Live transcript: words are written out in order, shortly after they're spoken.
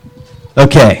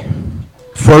Okay,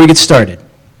 before we get started,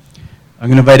 I'm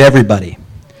going to invite everybody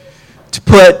to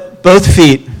put both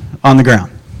feet on the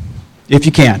ground, if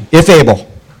you can, if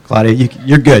able. Claudia,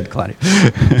 you're good, Claudia.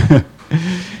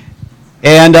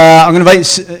 And I'm going to invite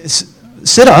you to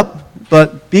sit up,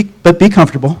 but be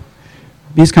comfortable.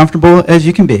 Be as comfortable as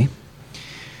you can be.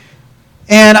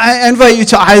 And I invite you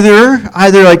to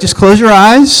either like just close your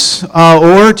eyes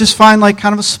or just find like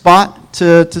kind of a spot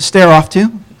to stare off to.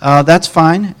 That's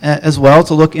fine as well,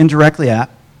 to look indirectly at.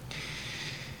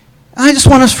 I just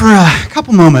want us for a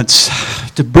couple moments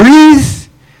to breathe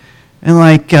and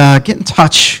like get in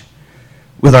touch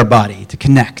with our body, to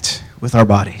connect with our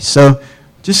body. So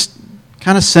just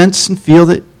kind of sense and feel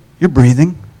that you're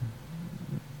breathing.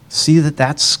 See that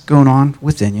that's going on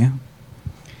within you.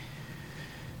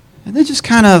 And then just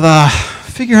kind of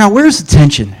figure out, where's the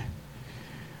tension?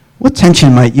 What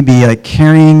tension might you be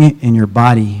carrying in your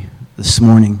body this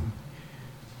morning?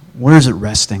 Where is it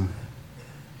resting?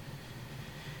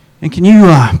 And can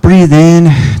you breathe in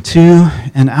to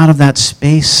and out of that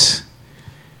space?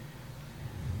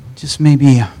 Just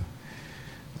maybe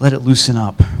let it loosen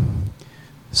up.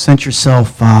 Sense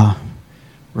yourself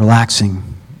relaxing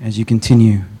as you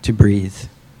continue to breathe.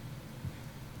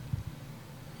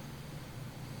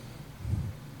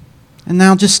 And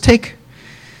now just take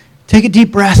a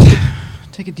deep breath.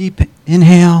 Take a deep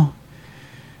inhale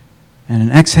and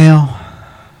an exhale.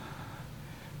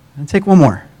 And take one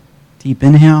more. Deep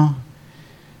inhale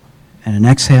and an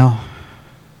exhale.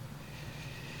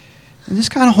 And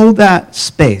just kind of hold that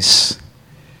space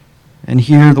and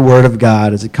hear the word of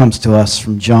God as it comes to us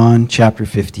from John chapter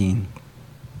 15.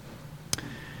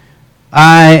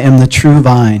 I am the true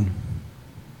vine,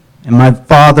 and my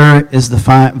Father is the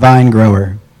vine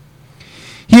grower.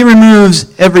 He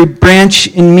removes every branch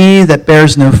in me that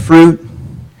bears no fruit.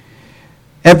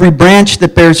 Every branch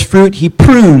that bears fruit, he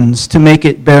prunes to make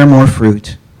it bear more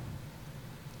fruit.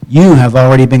 You have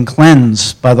already been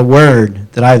cleansed by the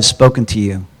word that I have spoken to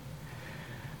you.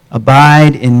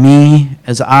 Abide in me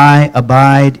as I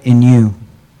abide in you.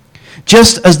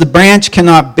 Just as the branch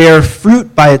cannot bear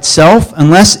fruit by itself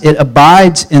unless it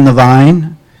abides in the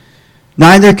vine,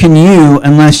 neither can you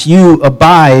unless you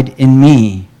abide in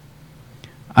me.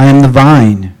 I am the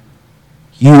vine.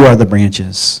 You are the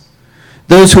branches.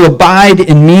 Those who abide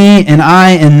in me and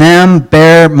I in them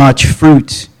bear much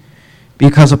fruit,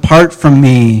 because apart from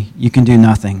me you can do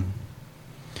nothing.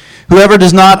 Whoever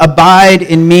does not abide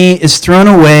in me is thrown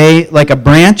away like a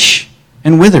branch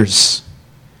and withers.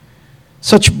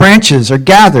 Such branches are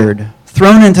gathered,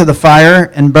 thrown into the fire,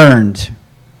 and burned.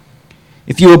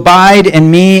 If you abide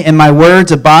in me and my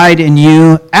words abide in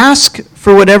you, ask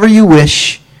for whatever you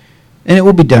wish, and it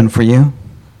will be done for you.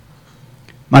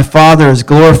 My Father is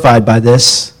glorified by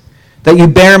this, that you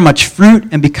bear much fruit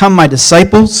and become my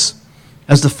disciples.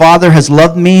 As the Father has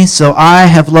loved me, so I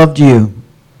have loved you.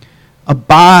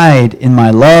 Abide in my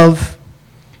love.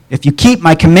 If you keep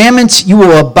my commandments, you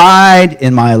will abide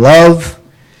in my love,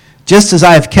 just as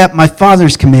I have kept my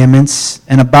Father's commandments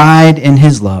and abide in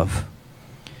his love.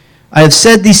 I have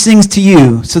said these things to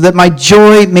you, so that my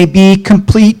joy may be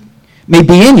complete, may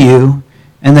be in you,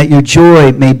 and that your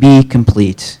joy may be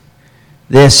complete.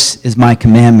 This is my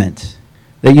commandment,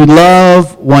 that you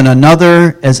love one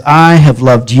another as I have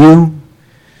loved you.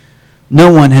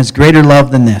 No one has greater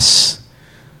love than this,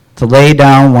 to lay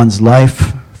down one's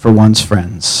life for one's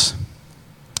friends.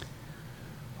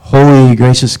 Holy,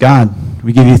 gracious God,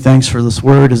 we give you thanks for this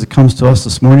word as it comes to us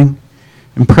this morning,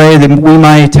 and pray that we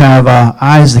might have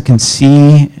eyes that can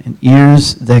see and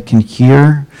ears that can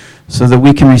hear, so that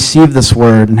we can receive this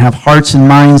word and have hearts and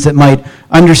minds that might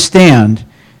understand.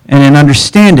 And in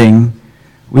understanding,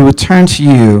 we would turn to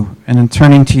you, and in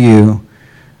turning to you,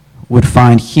 would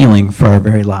find healing for our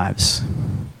very lives.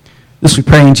 This we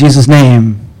pray in Jesus'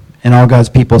 name, and all God's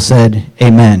people said,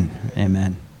 amen.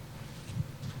 Amen.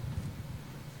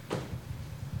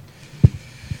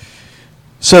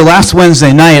 So last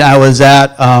Wednesday night, I was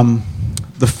at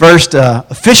the first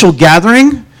official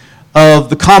gathering of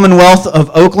the Commonwealth of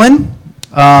Oakland,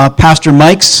 Pastor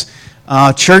Mike's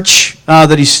church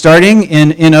that he's starting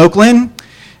in Oakland.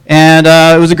 And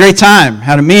it was a great time.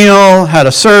 Had a meal, had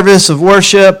a service of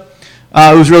worship.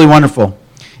 It was really wonderful.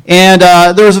 And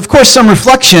there was, of course, some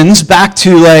reflections back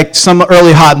to like some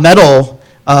early hot metal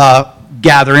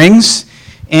gatherings.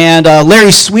 And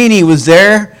Larry Sweeney was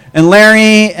there. And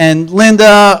Larry and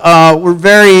Linda were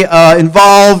very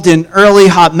involved in early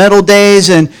hot metal days.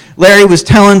 And Larry was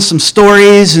telling some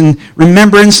stories and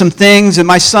remembering some things. And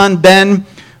my son, Ben,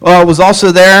 was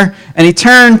also there. And he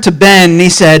turned to Ben and he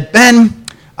said, Ben,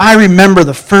 I remember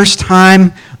the first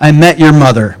time I met your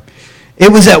mother.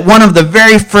 It was at one of the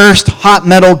very first hot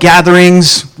metal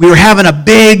gatherings. We were having a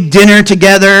big dinner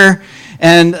together,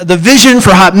 and the vision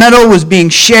for hot metal was being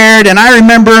shared. And I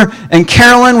remember, and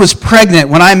Carolyn was pregnant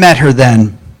when I met her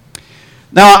then.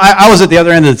 Now, I was at the other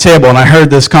end of the table, and I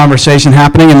heard this conversation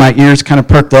happening, and my ears kind of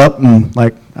perked up, and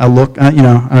like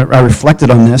I reflected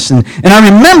on this, and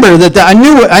I remember that I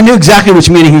knew exactly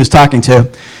which meeting he was talking to.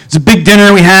 It was a big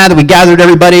dinner we had, and we gathered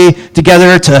everybody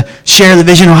together to share the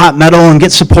vision of hot metal and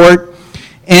get support,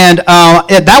 and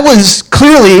that was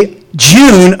clearly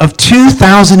June of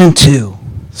 2002.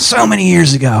 So many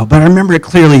years ago, but I remember it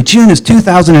clearly. June is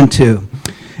 2002.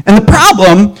 And the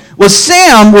problem was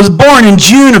Sam was born in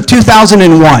June of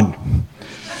 2001.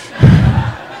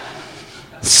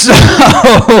 So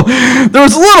there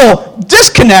was a little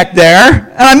disconnect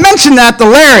there, and I mentioned that to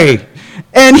Larry,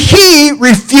 and he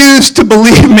refused to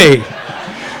believe me.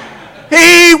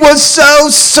 He was so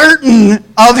certain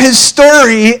of his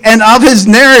story and of his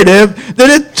narrative that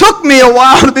it took me a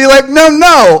while to be like,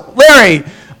 no, Larry,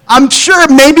 I'm sure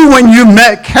maybe when you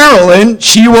met Carolyn,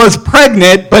 she was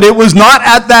pregnant, but it was not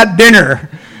at that dinner.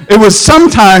 It was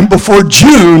sometime before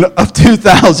June of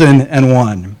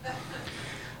 2001.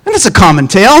 And it's a common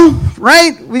tale,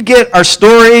 right? We get our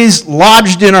stories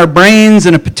lodged in our brains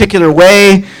in a particular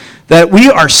way that we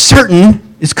are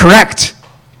certain is correct.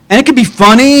 And it can be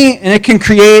funny, and it can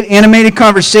create animated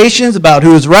conversations about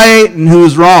who is right and who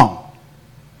is wrong.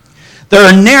 There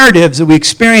are narratives that we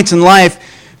experience in life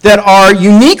that are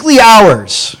uniquely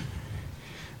ours.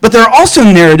 But there are also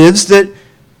narratives that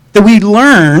we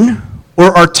learn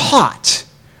or are taught,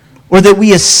 or that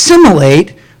we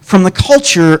assimilate from the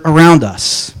culture around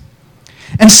us.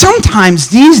 And sometimes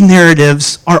these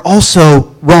narratives are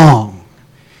also wrong.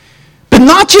 But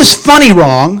not just funny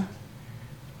wrong,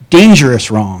 dangerous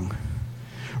wrong.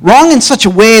 Wrong in such a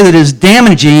way that is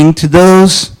damaging to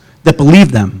those that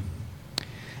believe them.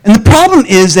 And the problem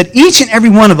is that each and every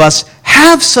one of us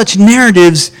have such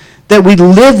narratives that we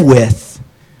live with,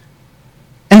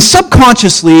 and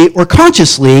subconsciously or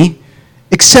consciously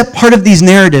accept part of these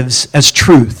narratives as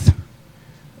truth.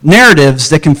 Narratives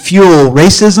that can fuel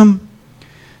racism,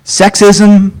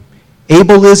 sexism,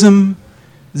 ableism,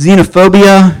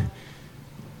 xenophobia,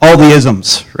 all the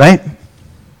isms, right?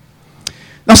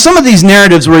 Now, some of these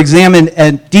narratives were examined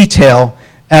in detail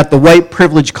at the White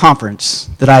Privilege Conference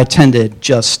that I attended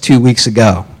just 2 weeks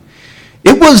ago.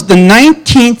 It was the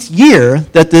 19th year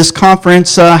that this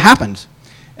conference happened.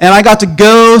 And I got to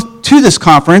go to this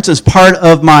conference as part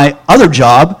of my other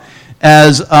job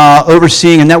as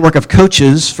overseeing a network of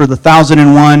coaches for the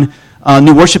 1001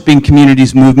 New Worshiping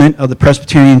Communities movement of the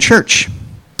Presbyterian Church.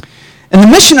 And the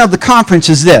mission of the conference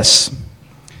is this.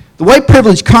 The White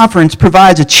Privilege Conference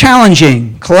provides a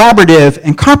challenging, collaborative,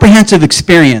 and comprehensive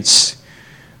experience.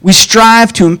 We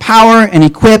strive to empower and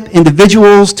equip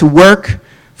individuals to work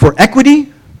for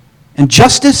equity and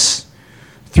justice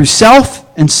through self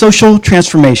and social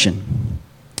transformation.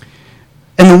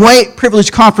 And the White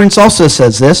Privilege Conference also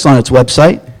says this on its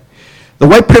website. The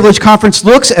White Privilege Conference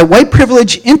looks at white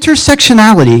privilege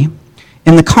intersectionality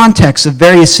in the context of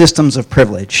various systems of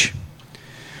privilege.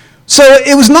 So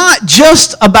it was not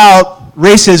just about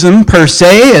racism per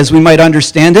se, as we might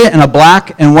understand it in a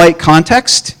black and white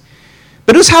context,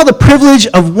 but it was how the privilege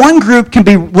of one group can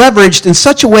be leveraged in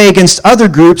such a way against other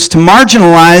groups to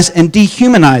marginalize and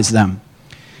dehumanize them.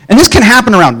 And this can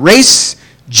happen around race,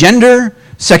 gender,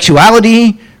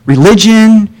 sexuality,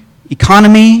 religion,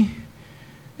 economy.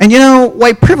 And you know,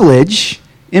 white privilege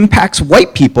impacts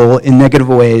white people in negative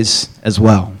ways as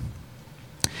well.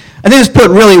 I think it's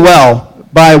put really well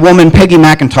by a woman, Peggy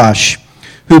McIntosh,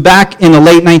 who back in the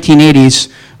late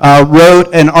 1980s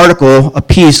wrote an article, a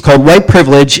piece called White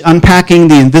Privilege, Unpacking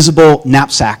the Invisible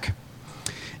Knapsack.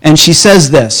 And she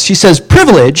says this, she says,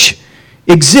 privilege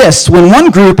exists when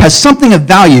one group has something of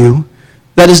value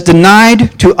that is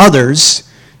denied to others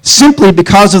simply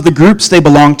because of the groups they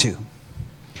belong to,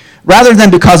 rather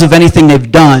than because of anything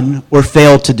they've done or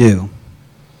failed to do.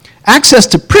 Access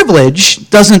to privilege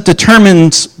doesn't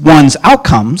determine one's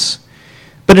outcomes,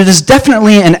 but it is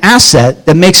definitely an asset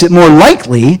that makes it more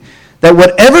likely that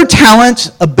whatever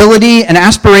talent, ability, and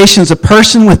aspirations a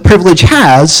person with privilege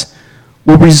has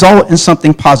will result in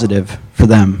something positive for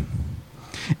them.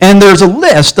 And there's a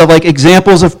list of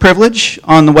examples of privilege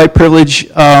on the White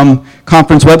Privilege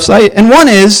Conference website, and one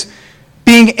is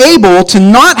being able to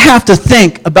not have to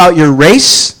think about your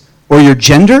race or your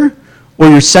gender or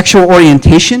your sexual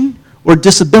orientation or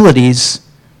disabilities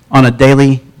on a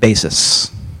daily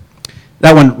basis.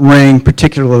 That one rang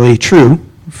particularly true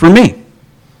for me.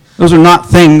 Those are not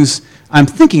things I'm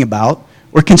thinking about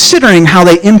or considering how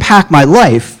they impact my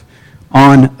life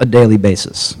on a daily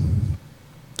basis.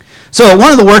 So at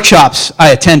one of the workshops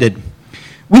I attended,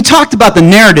 we talked about the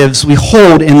narratives we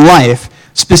hold in life,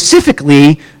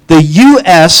 specifically the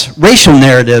U.S. racial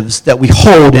narratives that we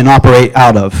hold and operate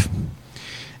out of.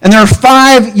 And there are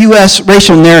 5 U.S.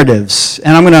 racial narratives,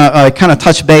 and I'm going to kind of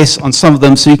touch base on some of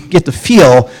them so you can get the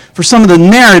feel for some of the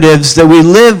narratives that we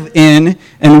live in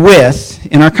and with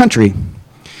in our country.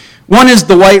 One is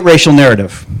the white racial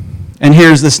narrative, and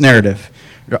here's this narrative.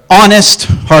 You're honest,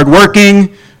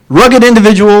 hardworking, rugged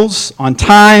individuals, on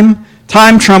time,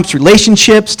 time trumps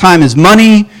relationships, time is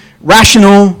money,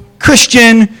 rational,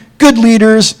 Christian, good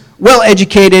leaders,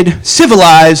 well-educated,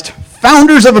 civilized,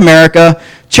 founders of America,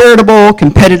 charitable,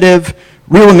 competitive,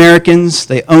 real Americans.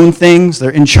 They own things,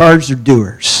 they're in charge, they're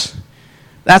doers.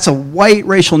 That's a white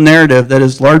racial narrative that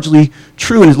is largely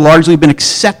true and has largely been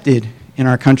accepted in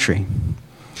our country.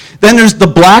 Then there's the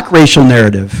black racial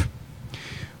narrative,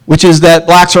 which is that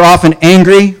blacks are often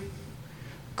angry,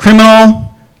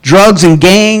 criminal, drugs and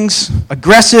gangs,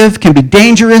 aggressive, can be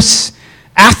dangerous,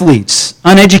 athletes,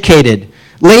 uneducated,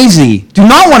 lazy, do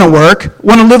not want to work,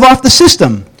 want to live off the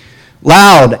system,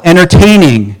 loud,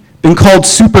 entertaining, been called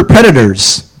super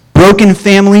predators, broken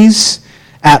families,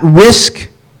 at risk,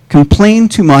 complain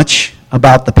too much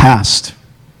about the past.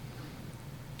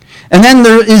 And then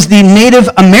there is the Native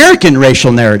American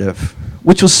racial narrative,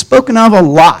 which was spoken of a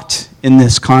lot in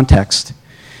this context.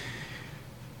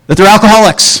 That they're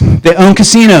alcoholics, they own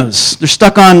casinos, they're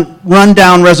stuck on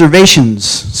rundown reservations,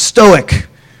 stoic,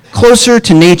 closer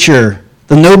to nature,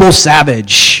 the noble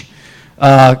savage,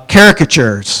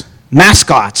 caricatures,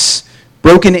 mascots,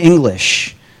 broken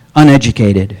English,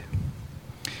 uneducated.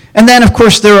 And then, of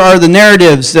course, there are the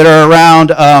narratives that are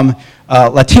around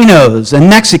Latinos and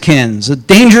Mexicans,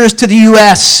 dangerous to the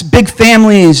U.S., big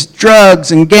families,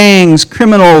 drugs and gangs,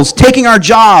 criminals, taking our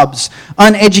jobs,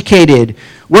 uneducated,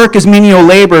 work as menial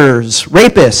laborers,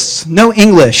 rapists, no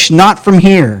English, not from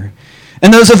here.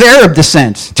 And those of Arab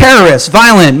descent, terrorists,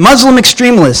 violent, Muslim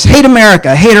extremists, hate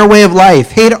America, hate our way of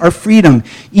life, hate our freedom,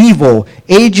 evil,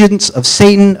 agents of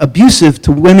Satan, abusive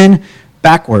to women,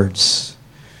 backwards.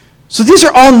 So these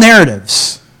are all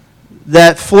narratives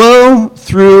that flow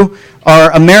through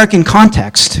our American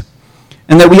context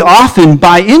and that we often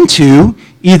buy into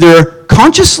either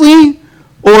consciously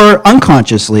or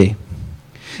unconsciously.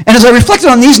 And as I reflected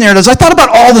on these narratives, I thought about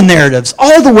all the narratives,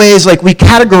 all the ways like we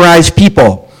categorize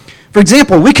people. For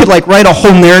example, we could write a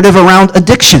whole narrative around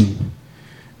addiction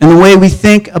and the way we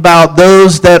think about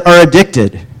those that are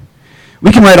addicted.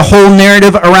 We can write a whole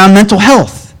narrative around mental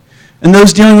health and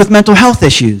those dealing with mental health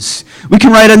issues. We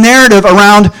can write a narrative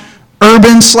around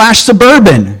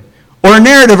urban/suburban or a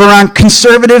narrative around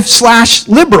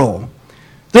conservative/liberal.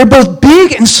 They're both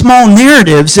big and small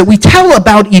narratives that we tell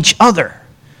about each other.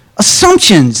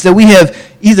 Assumptions that we have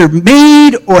either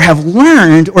made or have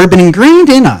learned or have been ingrained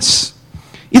in us,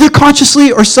 either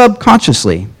consciously or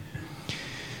subconsciously.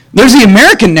 There's the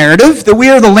American narrative that we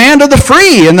are the land of the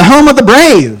free and the home of the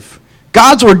brave.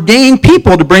 God's ordained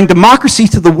people to bring democracy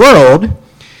to the world,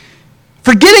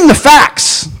 forgetting the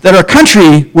facts that our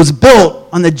country was built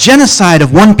on the genocide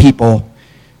of one people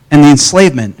and the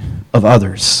enslavement of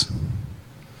others.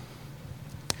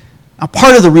 Now,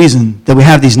 part of the reason that we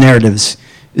have these narratives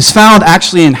is found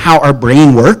actually in how our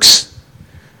brain works.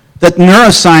 That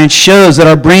neuroscience shows that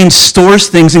our brain stores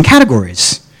things in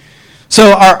categories.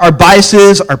 So our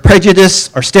biases, our prejudice,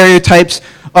 our stereotypes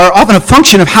are often a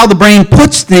function of how the brain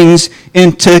puts things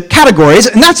into categories,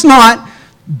 and that's not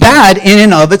bad in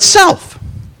and of itself.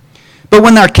 But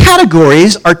when our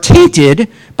categories are tainted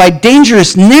by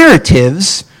dangerous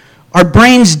narratives, our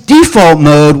brain's default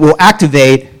mode will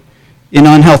activate in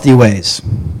unhealthy ways.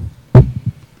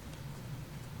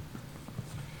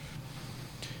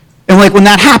 And when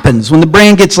that happens, when the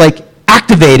brain gets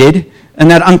activated and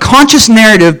that unconscious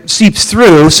narrative seeps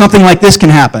through, something like this can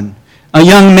happen. A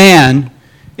young man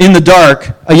in the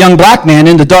dark, a young black man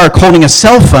in the dark holding a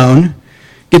cell phone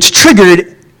gets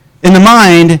triggered in the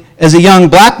mind as a young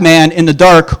black man in the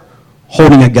dark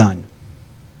holding a gun.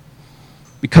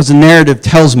 Because the narrative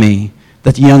tells me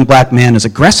that the young black man is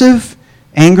aggressive,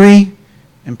 angry,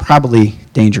 and probably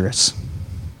dangerous.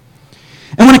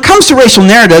 And when it comes to racial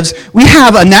narratives, we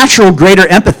have a natural greater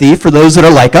empathy for those that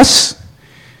are like us,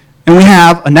 and we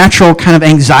have a natural kind of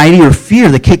anxiety or fear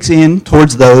that kicks in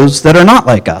towards those that are not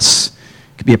like us.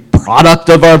 It could be a product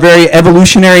of our very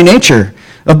evolutionary nature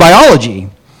of biology.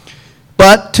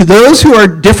 But to those who are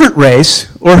different race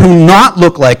or who not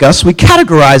look like us, we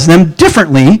categorize them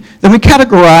differently than we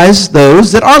categorize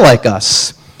those that are like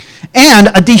us. And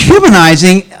a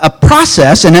dehumanizing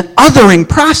process and an othering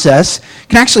process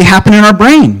can actually happen in our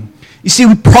brain. You see,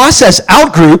 we process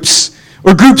out groups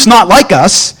or groups not like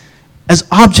us as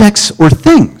objects or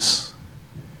things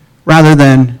rather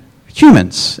than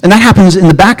humans. And that happens in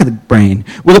the back of the brain.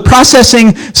 Where the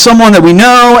processing someone that we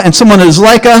know and someone that is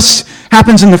like us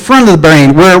happens in the front of the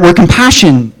brain where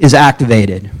compassion is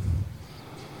activated.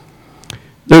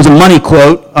 There's a money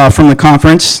quote from the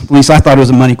conference, at least I thought it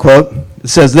was a money quote. It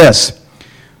says this: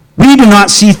 "We do not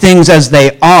see things as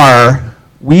they are,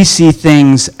 we see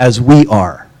things as we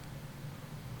are."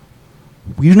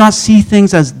 We do not see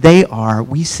things as they are,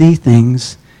 we see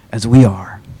things as we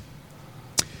are.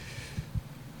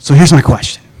 So here's my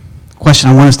question. The question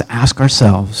I want us to ask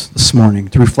ourselves this morning,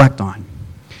 to reflect on,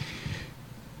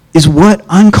 is what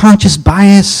unconscious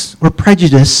bias or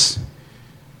prejudice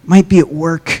might be at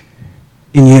work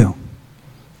in you,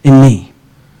 in me?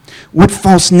 What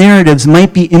false narratives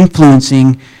might be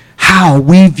influencing how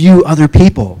we view other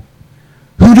people?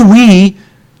 Who do we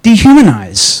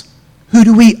dehumanize? Who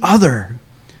do we other?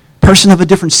 Person of a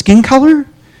different skin color?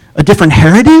 A different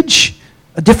heritage?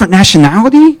 A different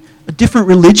nationality? A different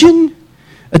religion?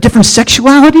 A different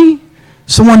sexuality?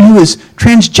 Someone who is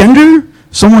transgender?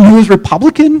 Someone who is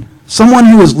Republican? Someone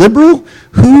who is liberal?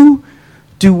 Who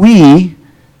do we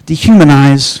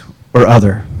dehumanize or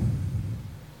other?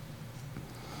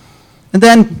 And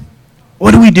then,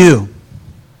 what do?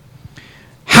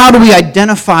 How do we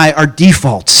identify our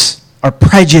defaults, our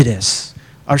prejudice,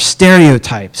 our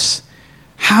stereotypes?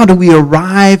 How do we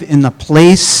arrive in the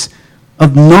place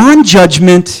of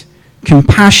non-judgment,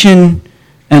 compassion,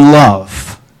 and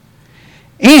love?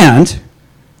 And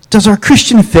does our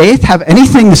Christian faith have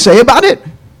anything to say about it?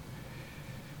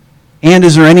 And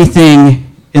is there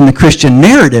anything in the Christian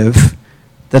narrative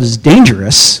that is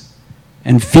dangerous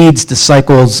and feeds the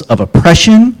cycles of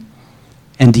oppression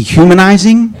and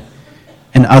dehumanizing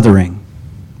and othering?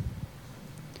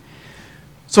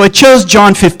 So I chose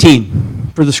John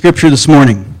 15 for the scripture this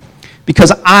morning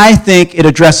because I think it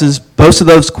addresses both of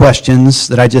those questions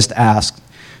that I just asked.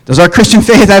 Does our Christian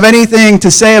faith have anything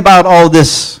to say about all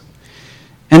this?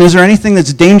 And is there anything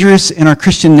that's dangerous in our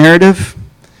Christian narrative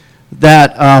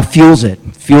that fuels it,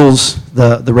 fuels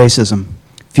the racism,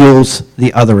 fuels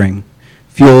the othering,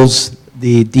 fuels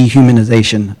the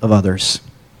dehumanization of others?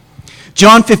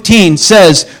 John 15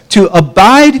 says to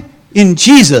abide in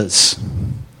Jesus.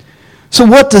 So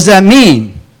what does that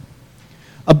mean?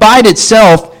 Abide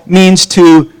itself means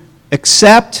to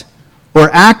accept or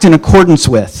act in accordance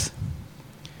with,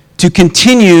 to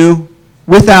continue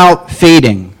without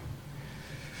fading.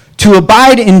 To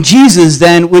abide in Jesus,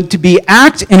 then, would to be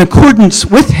act in accordance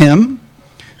with him,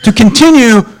 to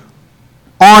continue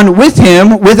on with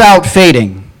him without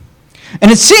fading.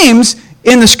 And it seems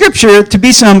in the scripture to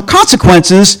be some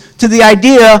consequences to the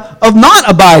idea of not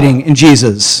abiding in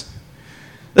Jesus.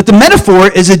 That the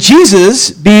metaphor is that Jesus,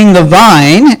 being the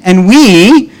vine, and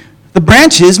we, the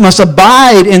branches, must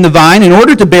abide in the vine in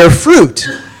order to bear fruit.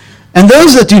 And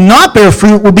those that do not bear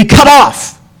fruit will be cut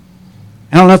off.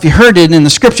 I don't know if you heard it in the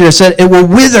scripture. It said it will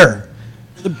wither.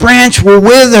 The branch will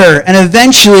wither and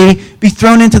eventually be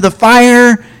thrown into the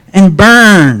fire and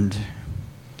burned.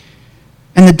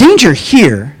 And the danger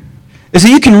here is that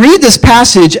you can read this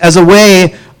passage as a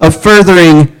way of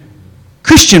furthering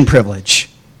Christian privilege.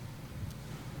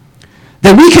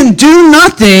 That we can do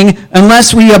nothing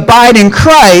unless we abide in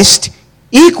Christ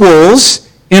equals,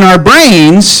 in our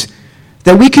brains,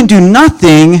 that we can do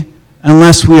nothing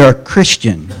unless we are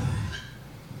Christian.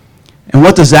 And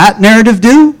what does that narrative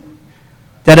do?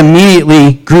 That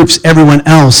immediately groups everyone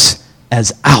else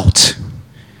as out,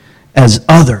 as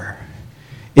other.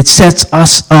 It sets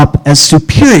us up as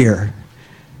superior,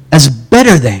 as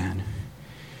better than.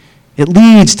 It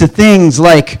leads to things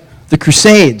like the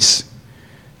Crusades,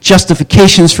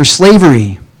 justifications for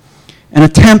slavery, and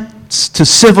attempts to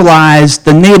civilize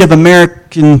the Native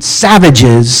American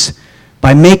savages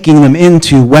by making them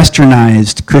into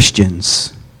westernized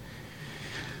Christians.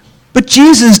 But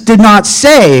Jesus did not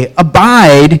say,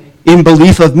 abide in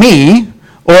belief of me,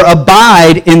 or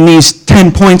abide in these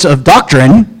 10 points of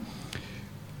doctrine.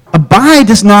 Abide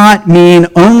does not mean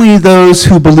only those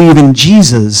who believe in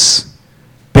Jesus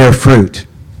bear fruit.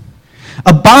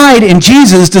 Abide in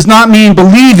Jesus does not mean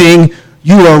believing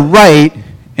you are right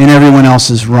and everyone else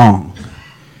is wrong.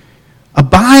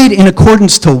 Abide in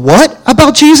accordance to what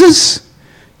about Jesus?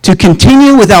 To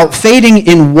continue without fading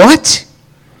in what?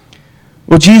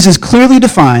 Well, Jesus clearly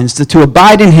defines that to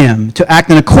abide in him, to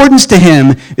act in accordance to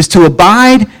him, is to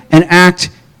abide and act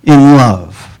in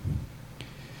love.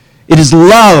 It is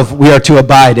love we are to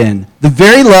abide in. The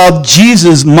very love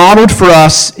Jesus modeled for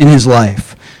us in his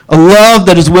life. A love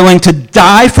that is willing to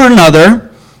die for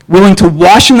another, willing to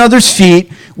wash another's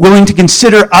feet, willing to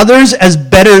consider others as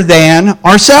better than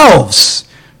ourselves.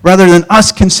 rather than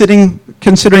us considering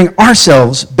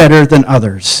ourselves better than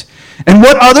others. And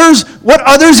what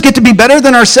others get to be better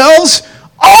than ourselves?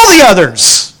 All the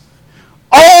others.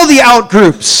 All the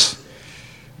out-groups.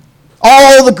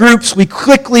 All the groups we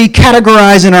quickly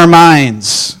categorize in our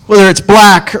minds, whether it's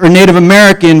black or Native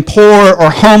American, poor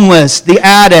or homeless, the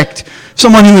addict,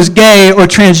 someone who is gay or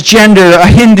transgender, a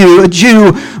Hindu, a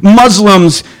Jew,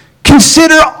 Muslims.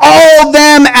 Consider all of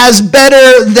them as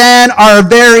better than our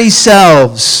very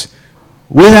selves,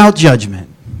 without judgment.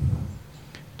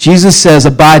 Jesus says,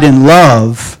 abide in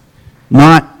love,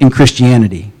 not in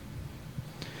Christianity.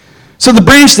 So the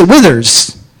branch that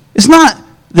withers is not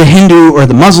the Hindu or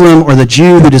the Muslim or the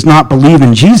Jew who does not believe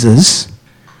in Jesus,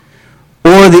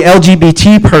 or the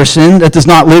LGBT person that does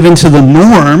not live into the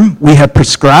norm we have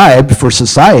prescribed for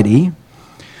society.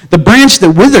 The branch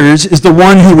that withers is the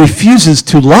one who refuses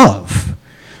to love,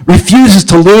 refuses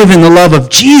to live in the love of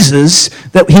Jesus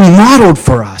that he modeled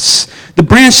for us. The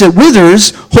branch that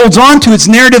withers holds on to its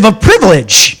narrative of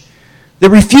privilege,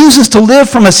 that refuses to live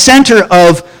from a center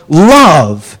of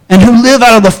love, and who live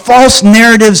out of the false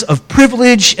narratives of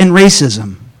privilege and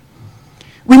racism.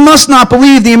 We must not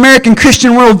believe the American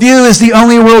Christian worldview is the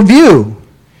only worldview.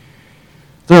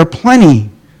 There are plenty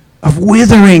of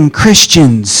withering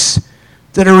Christians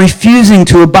that are refusing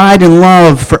to abide in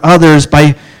love for others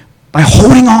by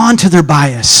holding on to their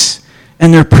bias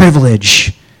and their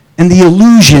privilege and the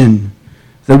illusion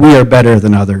that we are better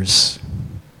than others.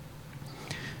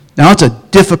 Now, it's a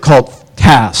difficult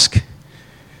task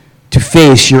to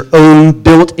face your own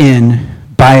built-in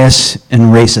bias and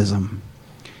racism.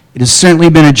 It has certainly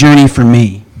been a journey for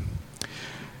me.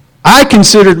 I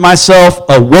considered myself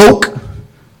a woke,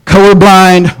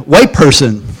 colorblind, white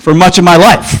person for much of my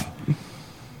life.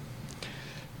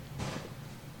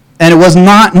 And it was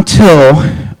not until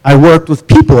I worked with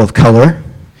people of color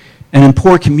and in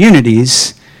poor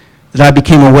communities that I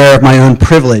became aware of my own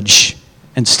privilege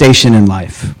and station in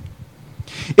life.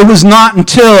 It was not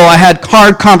until I had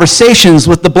hard conversations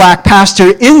with the black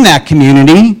pastor in that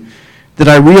community that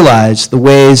I realized the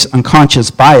ways unconscious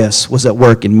bias was at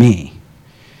work in me.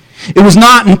 It was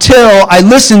not until I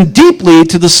listened deeply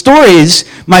to the stories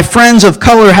my friends of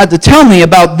color had to tell me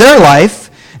about their life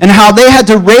and how they had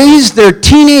to raise their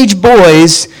teenage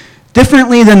boys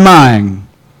differently than mine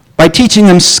by teaching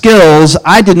them skills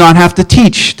I did not have to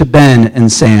teach to Ben and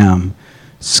Sam.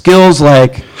 Skills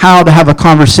like how to have a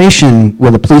conversation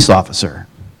with a police officer.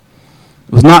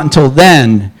 It was not until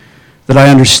then that I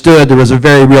understood there was a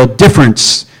very real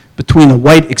difference between the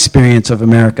white experience of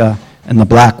America and the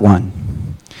black one.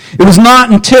 It was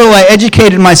not until I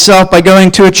educated myself by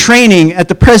going to a training at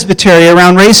the Presbytery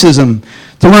around racism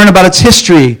to learn about its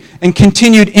history and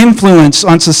continued influence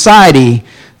on society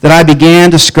that I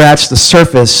began to scratch the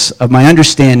surface of my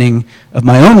understanding of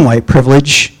my own white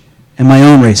privilege and my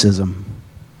own racism.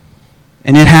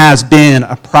 And it has been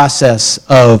a process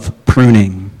of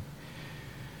pruning.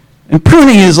 And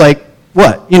pruning is like,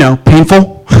 what?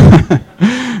 Painful?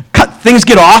 Things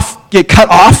get cut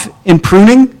off in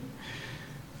pruning.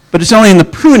 But it's only in the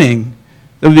pruning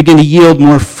that we begin to yield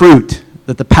more fruit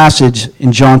that the passage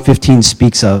in John 15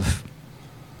 speaks of.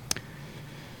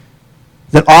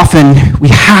 That often we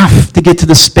have to get to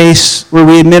the space where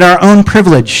we admit our own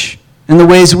privilege and the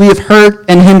ways we have hurt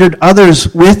and hindered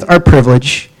others with our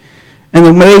privilege, and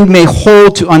the way we may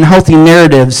hold to unhealthy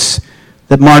narratives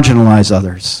that marginalize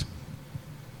others.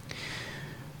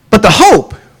 But the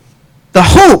hope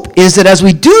is that as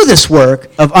we do this work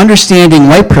of understanding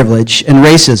white privilege and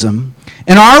racism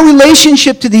and our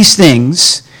relationship to these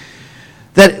things,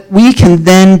 that we can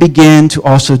then begin to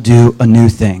also do a new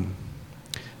thing.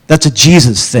 That's a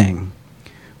Jesus thing.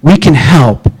 We can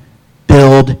help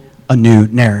build a new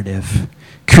narrative,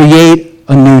 create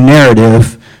a new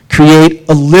narrative, create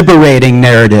a liberating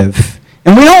narrative.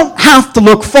 And we don't have to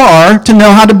look far to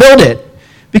know how to build it,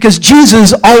 because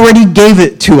Jesus already gave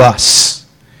it to us.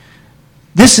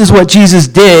 This is what Jesus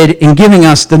did in giving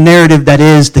us the narrative that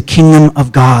is the kingdom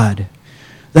of God,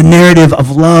 the narrative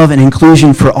of love and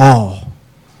inclusion for all.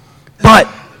 But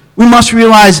we must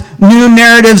realize new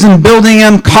narratives and building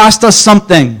them cost us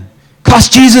something.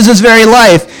 Cost Jesus his very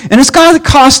life. And it's got to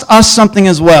cost us something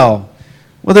as well.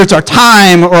 Whether it's our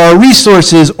time or our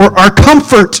resources or our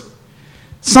comfort,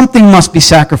 something must be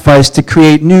sacrificed to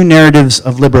create new narratives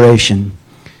of liberation.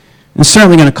 And it's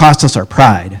certainly going to cost us our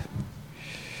pride,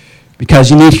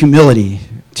 because you need humility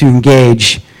to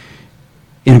engage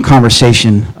in a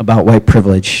conversation about white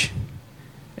privilege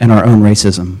and our own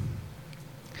racism.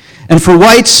 And for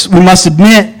whites, we must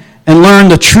admit and learn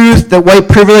the truth that white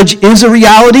privilege is a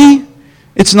reality.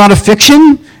 It's not a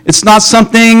fiction. It's not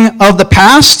something of the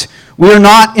past. We are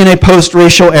not in a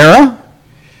post-racial era.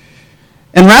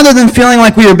 And rather than feeling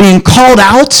like we are being called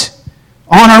out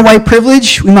on our white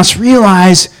privilege, we must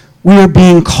realize we are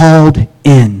being called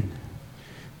in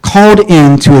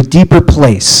to a deeper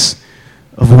place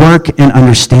of work and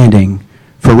understanding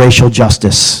for racial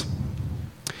justice.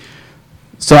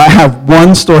 So I have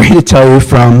one story to tell you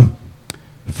from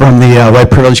the White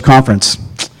Privilege Conference,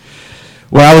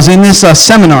 where I was in this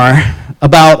seminar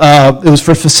about, it was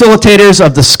for facilitators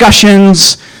of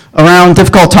discussions around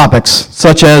difficult topics,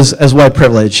 such as white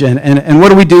privilege, and what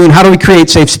do we do, and how do we create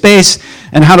safe space,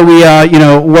 and how do we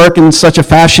work in such a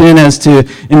fashion as to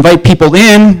invite people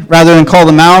in rather than call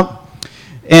them out.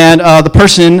 And the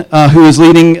person who was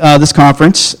leading this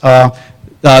conference,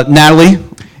 Natalie,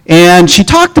 and she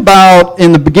talked about,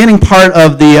 in the beginning part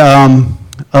of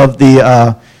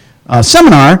the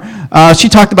seminar, she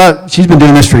talked about, she's been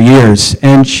doing this for years,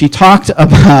 and she talked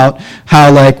about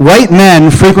how, like, white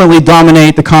men frequently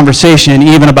dominate the conversation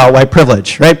even about white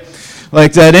privilege, right?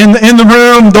 Like that in the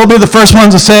room, they'll be the first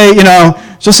ones to say,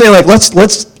 she'll say, like,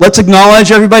 let's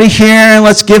acknowledge everybody here, and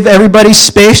let's give everybody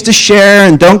space to share,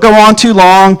 and don't go on too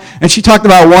long. And she talked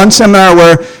about one seminar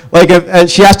where, like,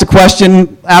 she asked a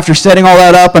question after setting all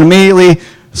that up, and immediately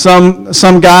some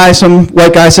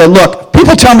white guy said, look,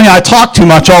 people tell me I talk too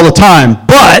much all the time,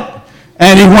 but,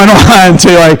 and he went on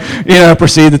to,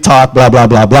 proceed to talk, blah, blah,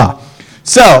 blah, blah.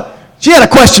 So she had a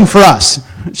question for us.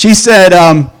 She said,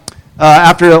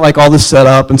 after, like, all this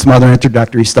setup and some other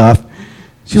introductory stuff,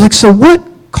 she's like, so what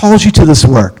calls you to this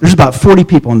work? There's about 40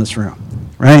 people in this room,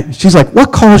 right? She's like,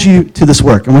 what calls you to this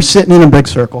work? And we're sitting in a big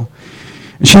circle.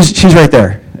 And she's right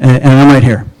there, and I'm right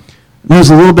here. And there's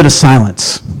a little bit of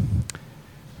silence.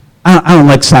 I don't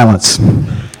like silence.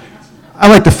 I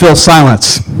like to fill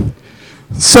silence.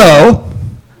 So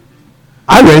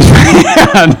I raised my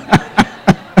hand.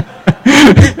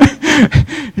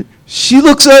 She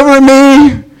looks over at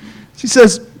me. She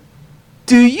says,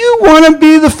 do you want to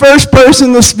be the first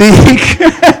person to speak?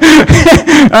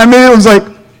 I mean, it was like,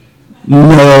 no.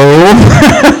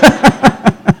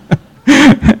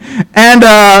 And,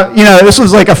 this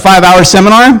was like a 5-hour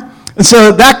seminar. And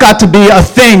so that got to be a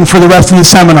thing for the rest of the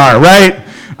seminar, right?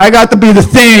 I got to be the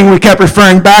thing we kept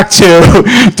referring back to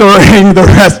during the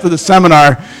rest of the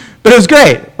seminar. But it was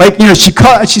great. Like,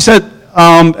 she said,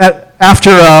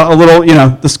 after a little,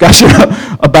 discussion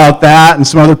about that and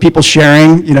some other people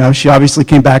sharing, she obviously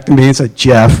came back to me and said,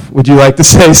 Jeff, would you like to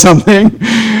say something?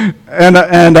 And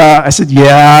I said,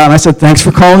 yeah. And I said, thanks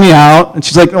for calling me out. And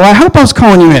she's like, well, I hope I was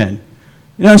calling you in.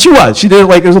 And she was. She did it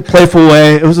like it was a playful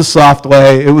way. It was a soft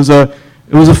way. It was a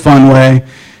fun way.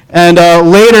 And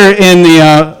later in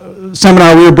the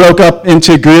seminar, we were broke up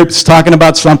into groups talking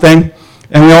about something.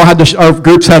 And we all our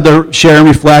groups had to share and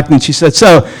reflect. And she said,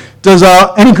 so, does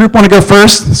any group want to go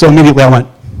first? So immediately I went.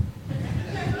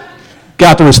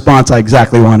 Got the response I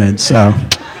exactly wanted. So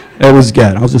it was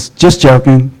good. I was just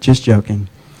joking.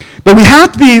 But we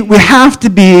have to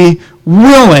be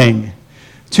willing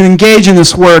to engage in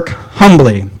this work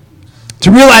humbly,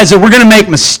 to realize that we're going to make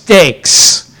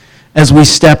mistakes as we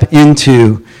step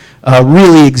into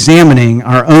really examining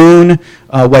our own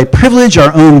white privilege,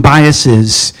 our own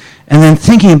biases, and then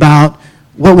thinking about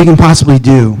what we can possibly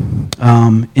do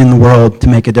in the world to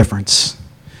make a difference.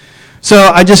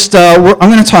 So I'm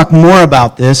going to talk more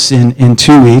about this in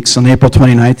 2 weeks, on April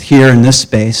 29th, here in this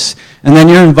space. And then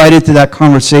you're invited to that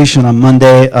conversation on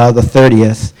Monday, the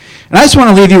 30th. And I just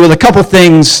want to leave you with a couple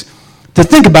things to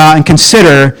think about and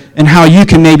consider and how you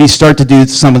can maybe start to do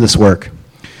some of this work.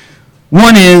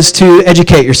 One is to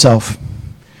educate yourself,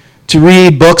 to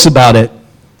read books about it,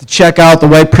 to check out the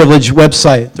White Privilege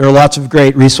website. There are lots of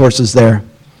great resources there.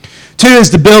 2 is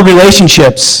to build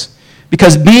relationships,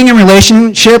 because being in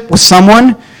relationship with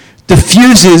someone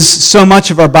diffuses so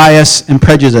much of our bias and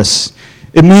prejudice.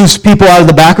 It moves people out of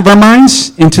the back of our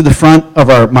minds into the front of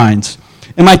our minds.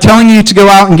 Am I telling you to go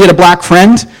out and get a black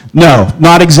friend? No,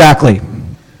 not exactly.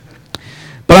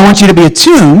 But I want you to be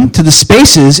attuned to the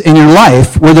spaces in your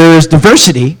life where there is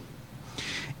diversity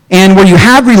and where you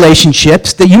have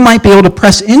relationships that you might be able to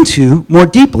press into more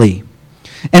deeply.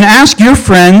 And ask your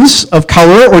friends of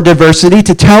color or diversity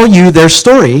to tell you their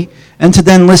story and to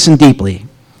then listen deeply.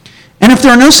 And if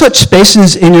there are no such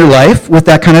spaces in your life with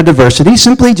that kind of diversity,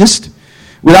 simply just,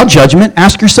 without judgment,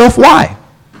 ask yourself why,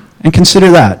 and consider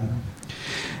that.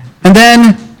 And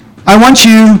then I want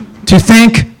you to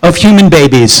think of human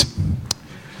babies.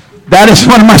 That is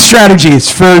one of my strategies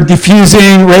for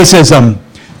diffusing racism.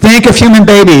 Think of human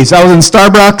babies. I was in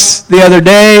Starbucks the other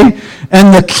day,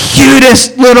 and the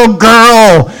cutest little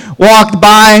girl walked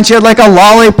by, and she had like a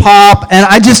lollipop, and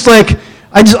I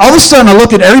I just, all of a sudden, I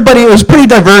looked at everybody. It was a pretty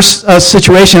diverse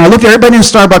situation. I looked at everybody in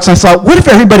Starbucks, and I thought, what if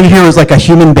everybody here was like a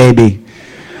human baby?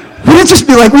 Would it just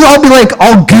be like, we'd all be like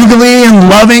all googly and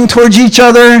loving towards each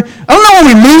other? I don't know when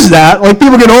we lose that. Like,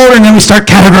 people get older, and then we start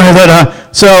categorizing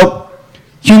it. So,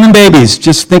 human babies.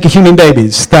 Just think of human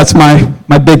babies. That's my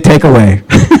big takeaway.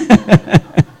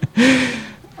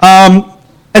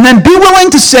 And then be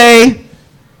willing to say,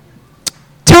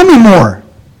 tell me more.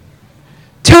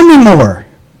 Tell me more.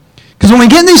 Because when we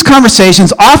get in these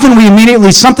conversations, often we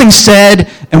immediately, something's said,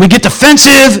 and we get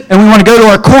defensive, and we want to go to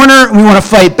our corner, and we want to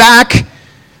fight back.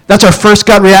 That's our first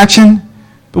gut reaction.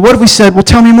 But what if we said, well,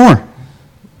 tell me more.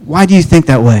 Why do you think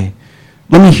that way?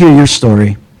 Let me hear your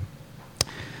story.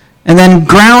 And then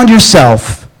ground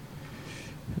yourself,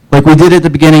 like we did at the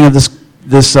beginning of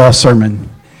this sermon.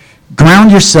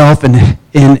 Ground yourself in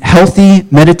healthy,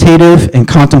 meditative, and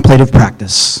contemplative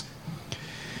practice.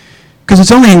 Because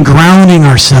it's only in grounding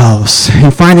ourselves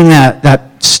and finding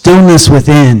that stillness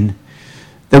within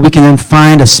that we can then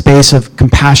find a space of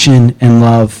compassion and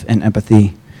love and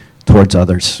empathy towards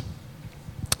others.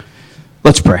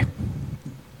 Let's pray.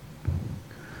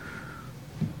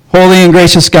 Holy and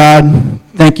gracious God,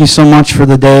 thank you so much for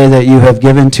the day that you have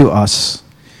given to us.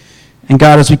 And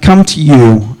God, as we come to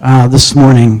you this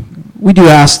morning, we do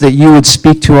ask that you would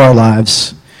speak to our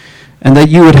lives and that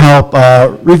you would help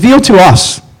reveal to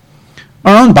us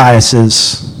our own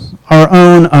biases, our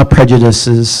own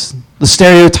prejudices, the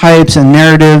stereotypes and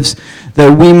narratives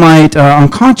that we might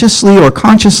unconsciously or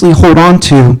consciously hold on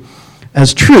to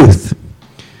as truth,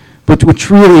 but which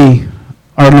really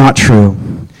are not true.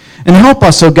 And help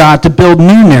us, O God, to build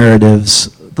new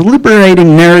narratives, the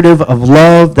liberating narrative of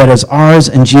love that is ours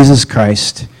in Jesus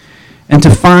Christ, and to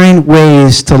find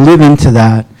ways to live into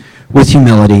that with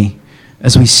humility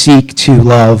as we seek to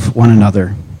love one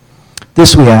another.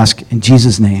 This we ask in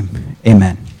Jesus' name,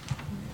 amen.